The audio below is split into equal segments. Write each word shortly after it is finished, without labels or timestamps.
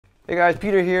Hey guys,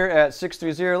 Peter here at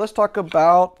 630. Let's talk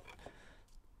about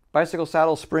bicycle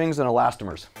saddle springs and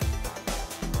elastomers.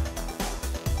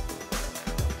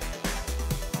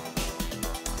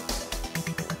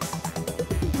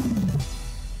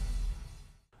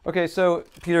 Okay, so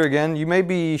Peter again, you may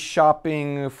be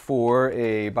shopping for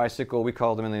a bicycle, we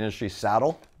call them in the industry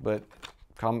saddle, but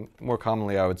more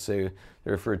commonly I would say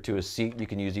they're referred to as seat. You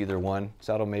can use either one.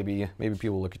 Saddle, maybe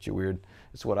people look at you weird.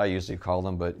 It's what I usually call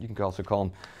them, but you can also call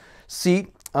them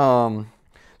seat. So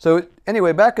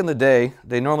anyway, back in the day,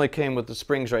 they normally came with the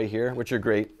springs right here, which are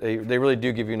great. They really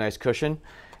do give you a nice cushion.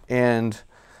 And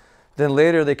then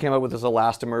later they came up with this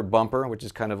elastomer bumper, which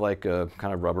is kind of like a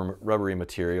rubbery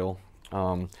material.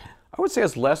 I would say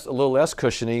it's a little less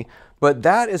cushiony, but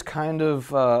that is kind of,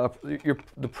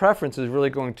 the preference is really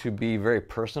going to be very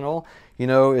personal. You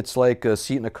know, it's like a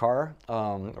seat in a car,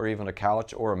 or even a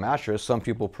couch or a mattress. Some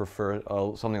people prefer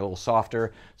something a little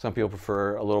softer. Some people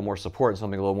prefer a little more support and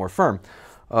something a little more firm.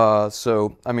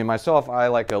 So, I mean, myself, I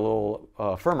like a little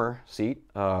firmer seat,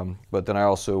 but then I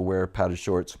also wear padded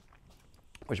shorts,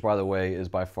 which, by the way, is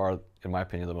by far, in my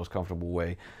opinion, the most comfortable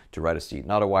way to ride a seat.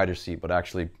 Not a wider seat, but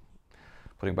actually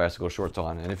putting bicycle shorts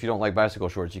on. And if you don't like bicycle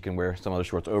shorts, you can wear some other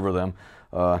shorts over them,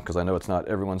 because I know it's not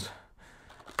everyone's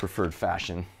preferred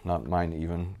fashion, not mine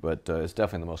even, but it's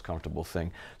definitely the most comfortable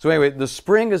thing. So anyway, the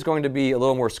spring is going to be a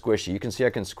little more squishy. You can see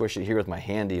I can squish it here with my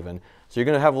hand even. So you're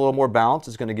going to have a little more bounce.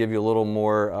 It's going to give you a little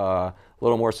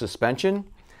more suspension.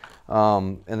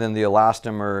 And then the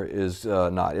elastomer is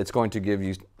not. It's going to give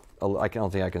you, I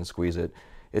don't think I can squeeze it.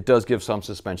 It does give some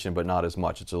suspension, but not as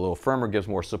much. It's a little firmer, gives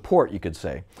more support, you could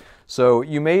say. So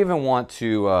you may even want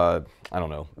to, I don't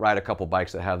know, ride a couple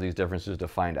bikes that have these differences to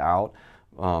find out.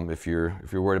 If you're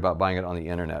worried about buying it on the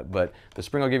internet. But the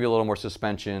spring will give you a little more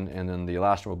suspension, and then the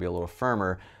elastomer will be a little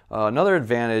firmer. Another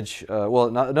advantage,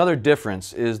 another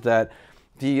difference is that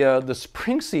the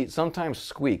spring seat sometimes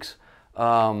squeaks.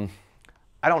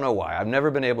 I don't know why. I've never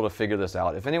been able to figure this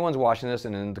out. If anyone's watching this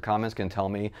and in the comments can tell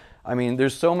me, I mean,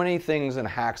 there's so many things and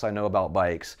hacks I know about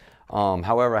bikes.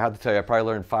 However, I have to tell you, I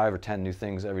probably learn 5 or 10 new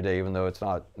things every day, even though it's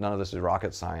not, none of this is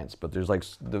rocket science. But there's like,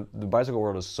 the bicycle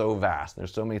world is so vast.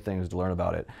 There's so many things to learn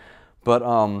about it. But,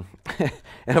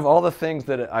 and of all the things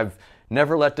that I've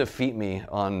never let defeat me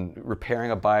on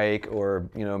repairing a bike or,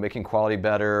 you know, making quality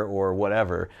better or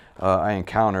whatever I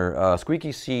encounter,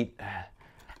 squeaky seat,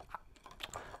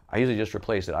 I usually just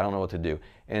replace it. I don't know what to do.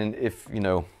 And if, you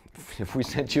know, if we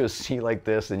sent you a seat like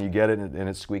this and you get it and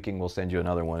it's squeaking, we'll send you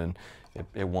another one. And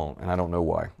it won't, and I don't know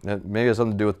why. Maybe it has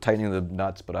something to do with tightening the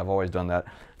nuts, but I've always done that.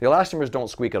 The elastomers don't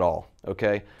squeak at all,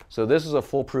 okay? So this is a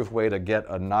foolproof way to get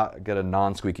a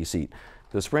non-squeaky seat.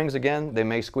 The springs, again, they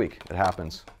may squeak. It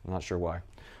happens. I'm not sure why.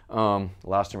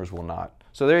 Elastomers will not.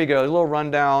 So there you go, a little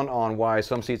rundown on why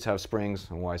some seats have springs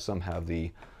and why some have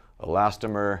the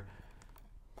elastomer.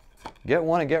 Get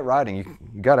one and get riding. You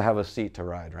got to have a seat to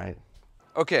ride, right?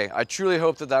 Okay, I truly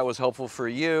hope that that was helpful for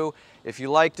you. If you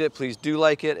liked it, please do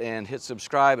like it and hit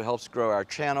subscribe. It helps grow our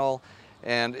channel.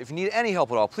 And if you need any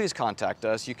help at all, please contact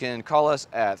us. You can call us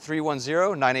at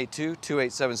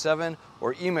 310-982-2877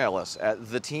 or email us at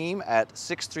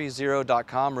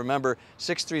theteam@sixthreezero.com. Remember,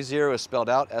 630 is spelled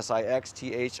out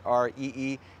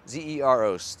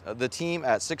SIXTHREEZERO.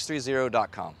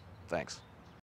 Theteam@sixthreezero.com. Thanks.